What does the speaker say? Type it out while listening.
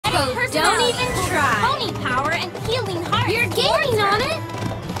don't even try. Pony power and healing heart. You're gaining on it.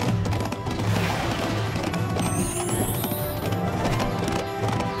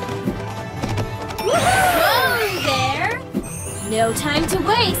 Whoa there. No time to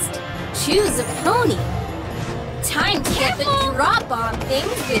waste. Choose a pony. Time to get the drop on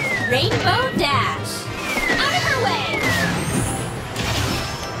things with Rainbow Dash. Out of her way.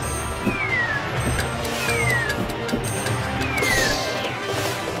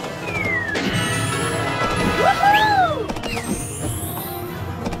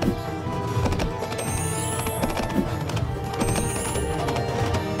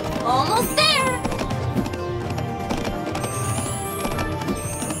 Almost there!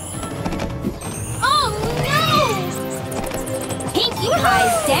 Oh no! Pinkie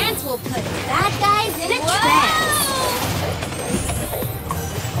Pie's dance will put bad guys in a trance.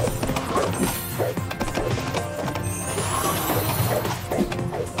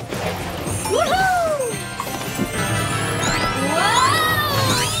 Woohoo! Whoa!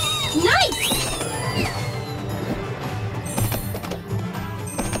 Nice!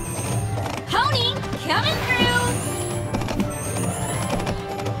 Pony, coming through!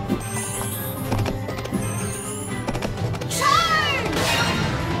 Charge!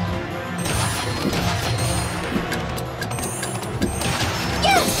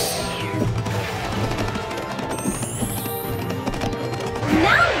 Yes!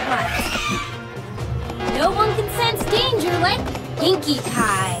 Now what? No one can sense danger like Pinkie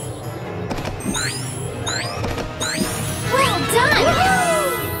Pie. Well done! Woohoo!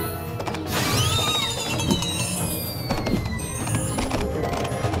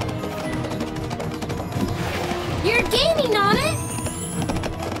 You're gaining on it!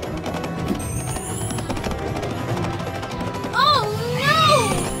 Oh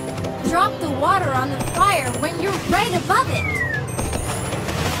no! Drop the water on the fire when you're right above it!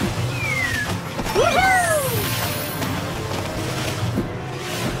 Woohoo!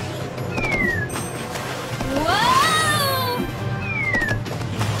 Whoa!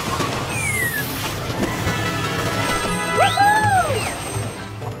 Woohoo!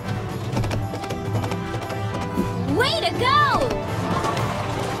 Way to go!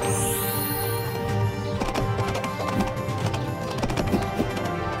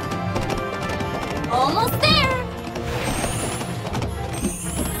 Almost there!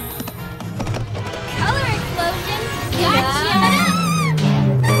 Color explosion! Gotcha!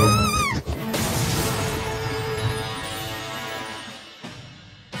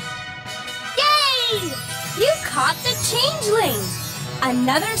 Yay! You caught the changeling!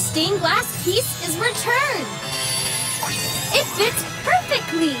 Another stained glass piece is returned! It fits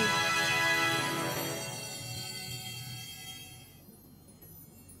perfectly!